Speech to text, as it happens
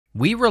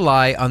We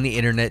rely on the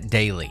internet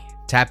daily,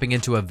 tapping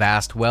into a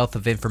vast wealth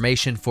of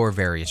information for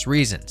various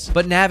reasons.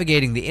 But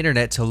navigating the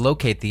internet to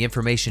locate the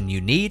information you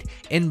need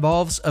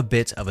involves a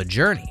bit of a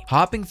journey,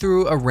 hopping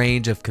through a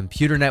range of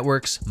computer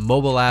networks,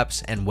 mobile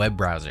apps, and web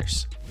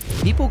browsers.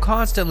 People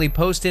constantly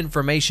post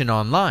information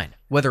online,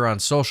 whether on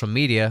social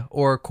media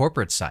or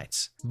corporate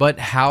sites. But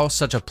how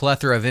such a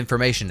plethora of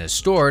information is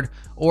stored,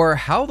 or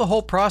how the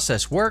whole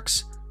process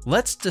works,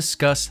 let's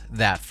discuss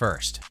that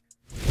first.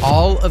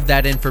 All of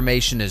that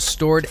information is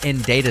stored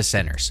in data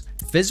centers,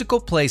 physical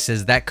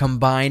places that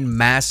combine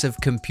massive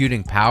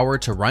computing power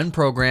to run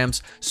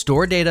programs,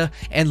 store data,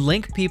 and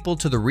link people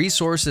to the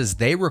resources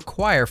they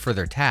require for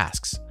their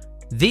tasks.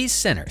 These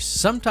centers,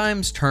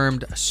 sometimes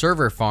termed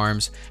server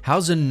farms,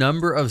 house a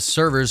number of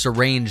servers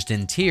arranged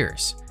in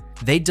tiers.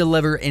 They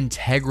deliver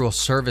integral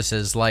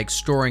services like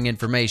storing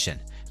information,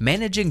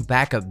 managing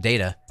backup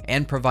data,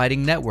 and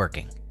providing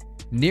networking.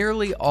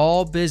 Nearly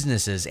all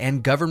businesses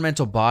and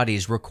governmental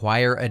bodies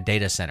require a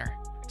data center.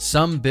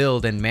 Some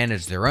build and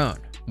manage their own,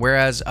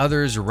 whereas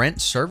others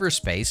rent server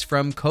space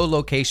from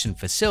co-location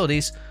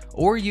facilities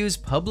or use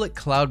public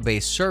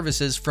cloud-based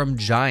services from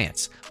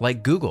giants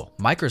like Google,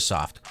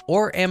 Microsoft,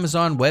 or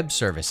Amazon Web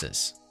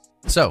Services.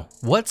 So,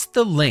 what's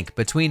the link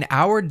between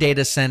our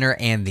data center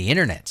and the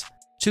internet?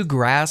 To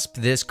grasp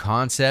this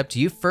concept,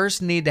 you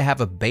first need to have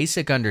a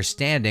basic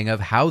understanding of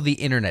how the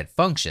internet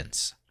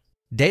functions.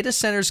 Data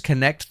centers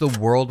connect the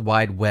World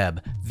Wide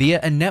Web via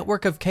a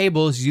network of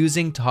cables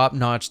using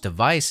top-notch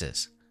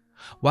devices.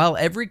 While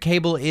every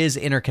cable is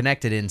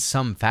interconnected in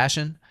some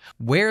fashion,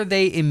 where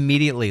they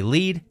immediately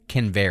lead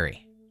can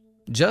vary.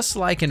 Just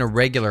like in a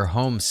regular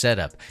home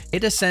setup,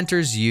 data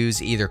centers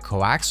use either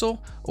coaxial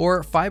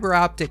or fiber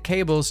optic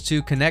cables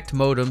to connect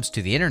modems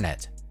to the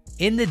internet.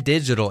 In the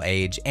digital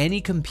age, any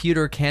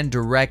computer can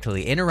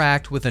directly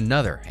interact with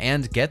another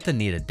and get the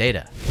needed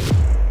data.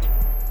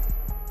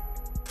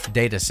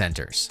 Data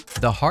centers,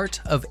 the heart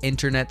of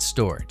internet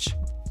storage.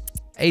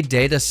 A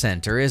data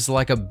center is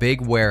like a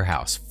big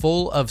warehouse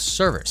full of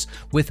servers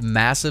with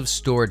massive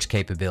storage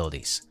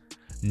capabilities.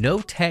 No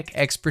tech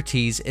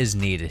expertise is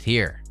needed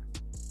here.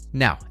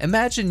 Now,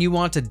 imagine you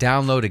want to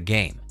download a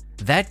game.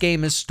 That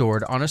game is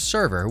stored on a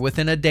server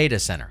within a data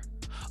center.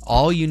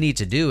 All you need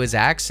to do is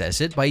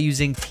access it by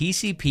using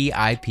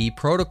TCP/IP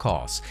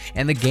protocols,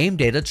 and the game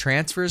data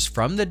transfers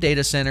from the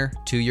data center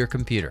to your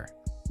computer.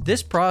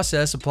 This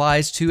process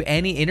applies to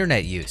any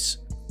internet use.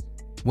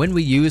 When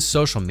we use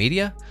social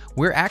media,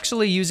 we're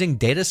actually using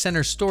data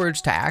center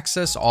storage to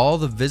access all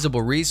the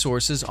visible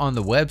resources on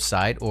the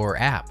website or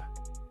app.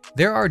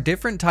 There are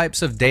different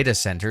types of data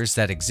centers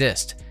that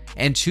exist,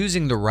 and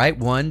choosing the right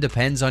one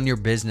depends on your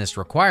business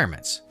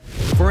requirements.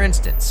 For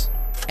instance,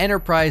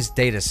 enterprise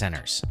data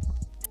centers.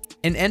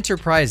 An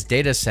enterprise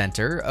data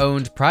center,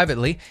 owned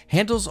privately,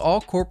 handles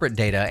all corporate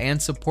data and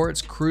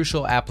supports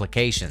crucial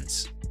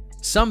applications.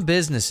 Some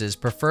businesses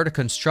prefer to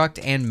construct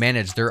and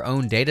manage their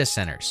own data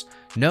centers,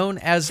 known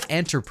as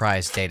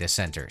enterprise data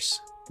centers.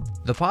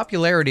 The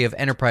popularity of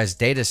enterprise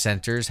data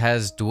centers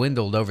has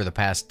dwindled over the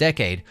past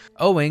decade,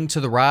 owing to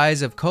the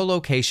rise of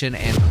co-location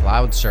and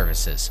cloud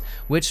services,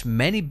 which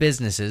many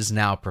businesses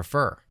now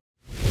prefer.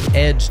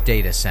 Edge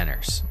data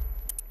centers.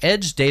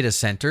 Edge data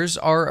centers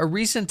are a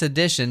recent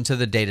addition to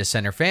the data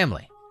center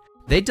family.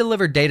 They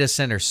deliver data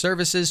center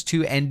services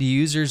to end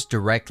users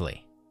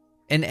directly.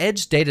 An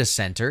edge data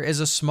center is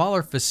a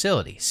smaller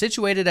facility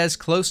situated as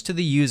close to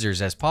the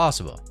users as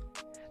possible.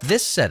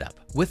 This setup,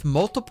 with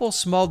multiple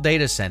small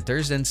data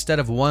centers instead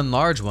of one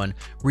large one,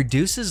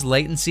 reduces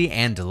latency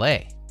and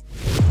delay.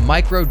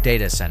 Micro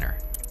data center.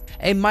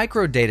 A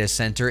micro data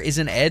center is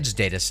an edge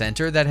data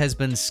center that has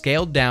been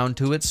scaled down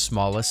to its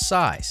smallest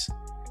size.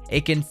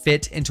 It can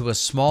fit into a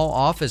small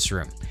office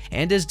room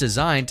and is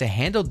designed to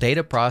handle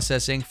data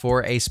processing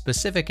for a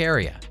specific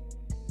area.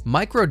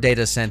 Micro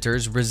data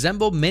centers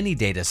resemble mini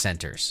data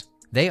centers.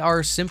 They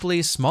are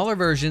simply smaller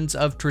versions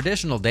of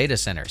traditional data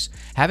centers,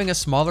 having a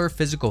smaller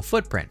physical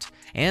footprint,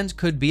 and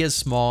could be as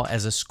small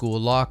as a school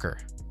locker.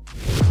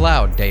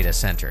 Cloud data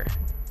center.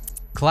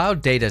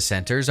 Cloud data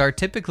centers are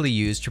typically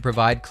used to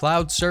provide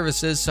cloud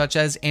services such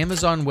as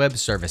Amazon Web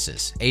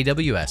Services,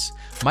 AWS,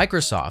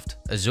 Microsoft,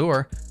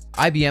 Azure,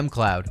 IBM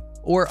Cloud,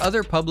 or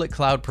other public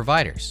cloud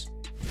providers.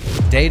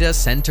 Data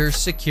center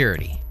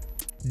security.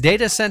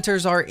 Data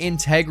centers are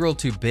integral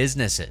to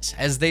businesses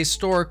as they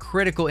store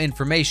critical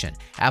information,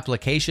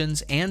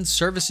 applications, and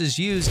services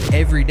used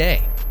every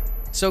day.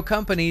 So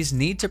companies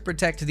need to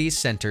protect these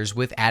centers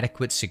with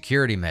adequate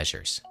security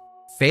measures.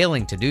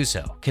 Failing to do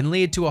so can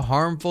lead to a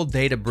harmful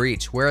data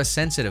breach where a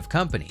sensitive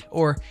company,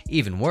 or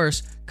even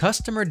worse,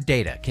 customer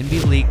data can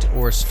be leaked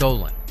or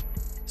stolen.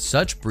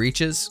 Such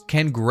breaches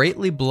can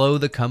greatly blow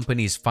the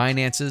company's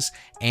finances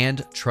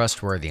and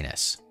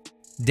trustworthiness.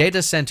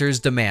 Data centers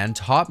demand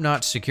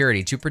top-notch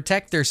security to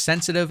protect their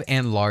sensitive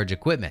and large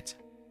equipment.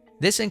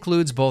 This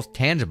includes both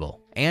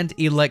tangible and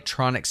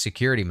electronic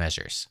security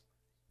measures.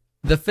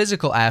 The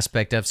physical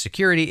aspect of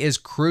security is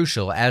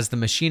crucial as the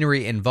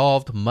machinery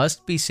involved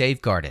must be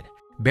safeguarded.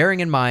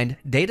 Bearing in mind,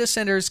 data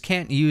centers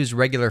can't use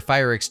regular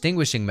fire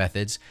extinguishing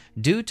methods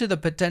due to the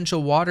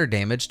potential water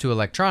damage to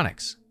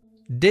electronics.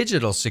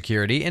 Digital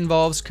security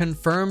involves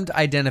confirmed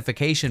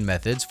identification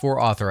methods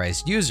for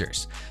authorized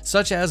users,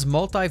 such as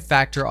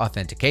multi-factor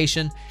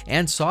authentication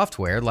and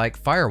software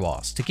like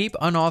firewalls to keep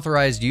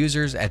unauthorized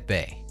users at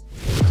bay.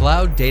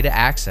 Cloud data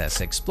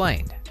access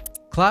explained.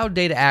 Cloud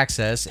data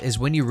access is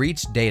when you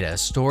reach data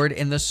stored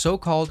in the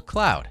so-called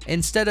cloud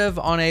instead of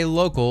on a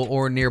local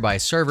or nearby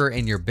server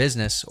in your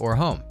business or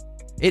home.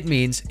 It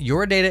means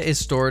your data is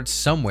stored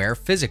somewhere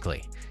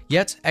physically,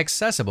 yet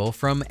accessible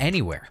from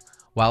anywhere,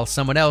 while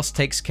someone else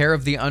takes care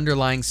of the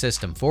underlying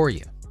system for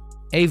you.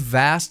 A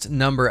vast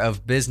number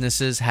of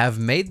businesses have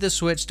made the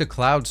switch to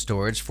cloud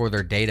storage for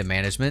their data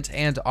management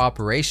and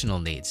operational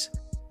needs.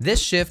 This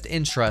shift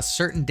entrusts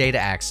certain data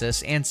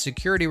access and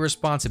security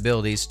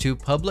responsibilities to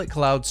public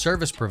cloud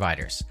service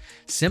providers,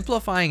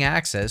 simplifying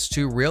access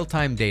to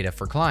real-time data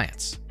for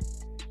clients.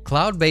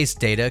 Cloud-based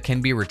data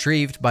can be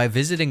retrieved by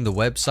visiting the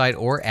website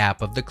or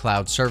app of the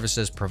cloud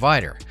services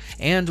provider,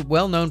 and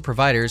well-known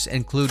providers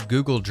include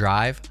Google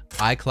Drive,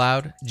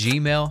 iCloud,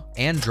 Gmail,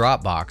 and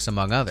Dropbox,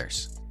 among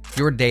others.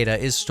 Your data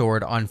is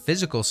stored on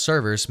physical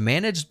servers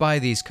managed by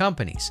these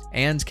companies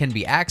and can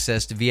be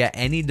accessed via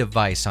any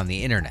device on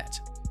the internet.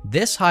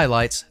 This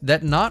highlights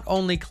that not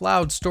only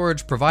cloud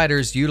storage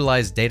providers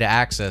utilize data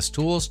access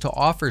tools to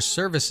offer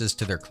services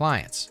to their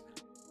clients.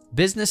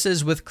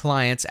 Businesses with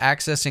clients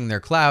accessing their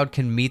cloud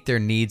can meet their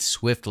needs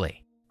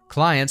swiftly.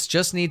 Clients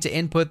just need to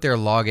input their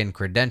login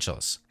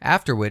credentials,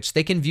 after which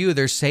they can view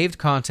their saved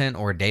content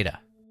or data.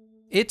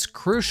 It's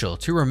crucial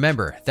to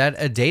remember that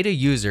a data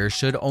user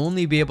should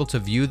only be able to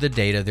view the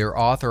data they're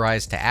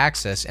authorized to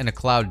access in a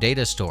cloud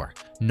data store,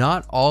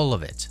 not all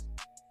of it.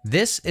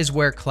 This is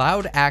where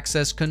cloud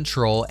access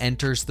control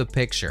enters the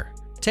picture.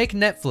 Take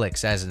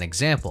Netflix as an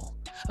example,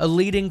 a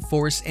leading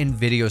force in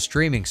video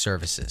streaming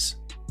services.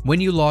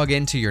 When you log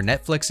into your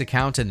Netflix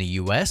account in the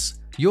US,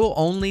 you'll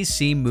only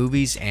see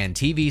movies and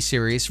TV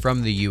series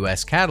from the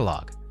US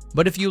catalog.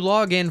 But if you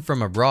log in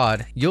from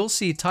abroad, you'll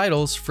see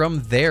titles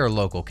from their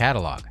local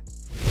catalog.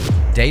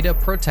 Data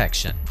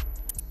protection.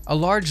 A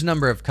large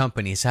number of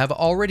companies have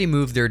already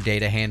moved their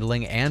data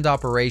handling and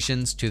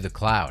operations to the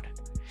cloud.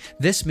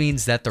 This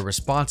means that the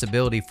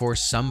responsibility for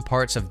some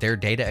parts of their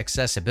data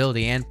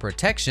accessibility and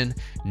protection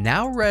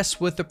now rests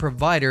with the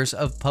providers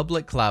of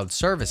public cloud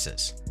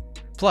services.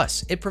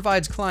 Plus, it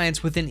provides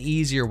clients with an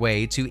easier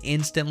way to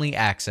instantly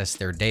access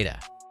their data.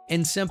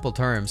 In simple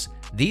terms,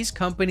 these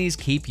companies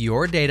keep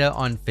your data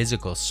on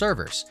physical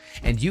servers,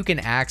 and you can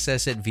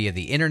access it via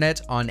the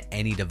internet on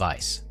any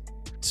device.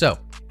 So,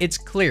 it's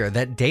clear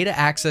that data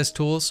access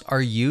tools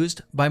are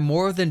used by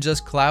more than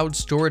just cloud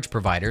storage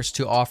providers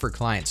to offer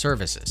client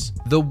services.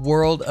 The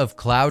world of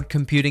cloud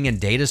computing and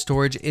data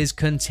storage is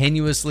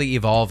continuously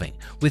evolving,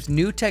 with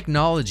new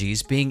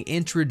technologies being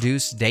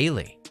introduced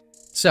daily.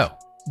 So,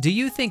 do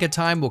you think a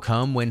time will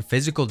come when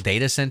physical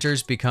data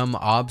centers become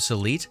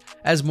obsolete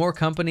as more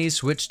companies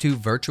switch to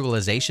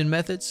virtualization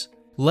methods?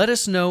 Let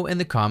us know in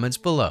the comments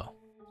below.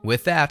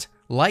 With that,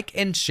 like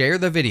and share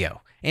the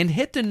video, and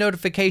hit the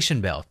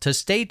notification bell to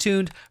stay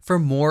tuned for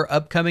more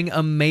upcoming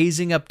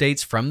amazing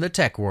updates from the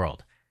tech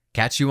world.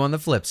 Catch you on the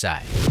flip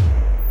side.